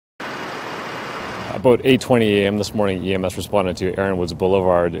About 8:20 a.m. this morning, EMS responded to Erin Woods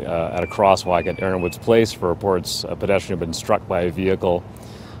Boulevard at a crosswalk at Erin Woods Place for reports a pedestrian had been struck by a vehicle.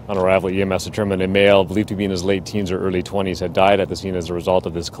 On arrival, EMS determined a male, believed to be in his late teens or early 20s, had died at the scene as a result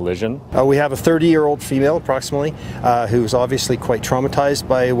of this collision. We have a 30-year-old female, approximately, who's obviously quite traumatized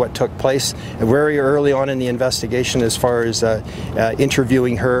by what took place. Very early on in the investigation, as far as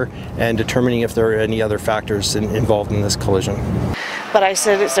interviewing her and determining if there are any other factors involved in this collision. But I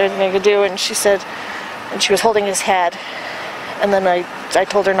said, "Is there anything I could do?" And she said, and she was holding his head. And then I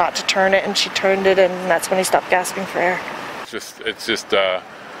told her not to turn it, and she turned it, and that's when he stopped gasping for air. It's just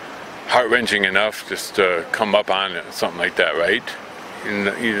heart-wrenching enough just to come up on something like that, right? And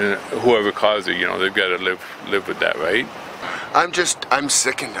whoever caused it, they've got to live with that, right? I'm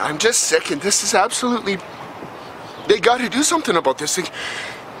sickened. I'm just sickened. This is absolutely, they got to do something about this thing.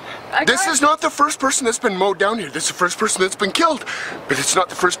 This is not the first person that's been mowed down here. This is the first person that's been killed. But it's not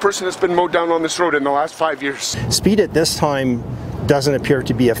the first person that's been mowed down on this road in the last 5 years. Speed at this time doesn't appear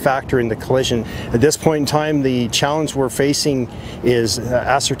to be a factor in the collision. At this point in time, the challenge we're facing is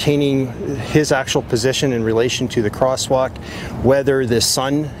ascertaining his actual position in relation to the crosswalk, whether the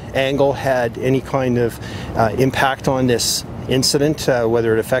sun angle had any kind of impact on this incident,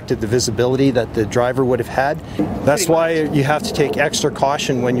 whether it affected the visibility that the driver would have had. That's why you have to take extra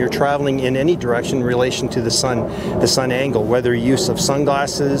caution when you're traveling in any direction in relation to the sun angle, whether use of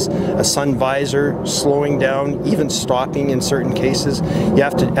sunglasses, a sun visor, slowing down, even stopping in certain cases. You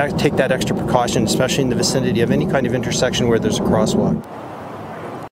have to take that extra precaution, especially in the vicinity of any kind of intersection where there's a crosswalk.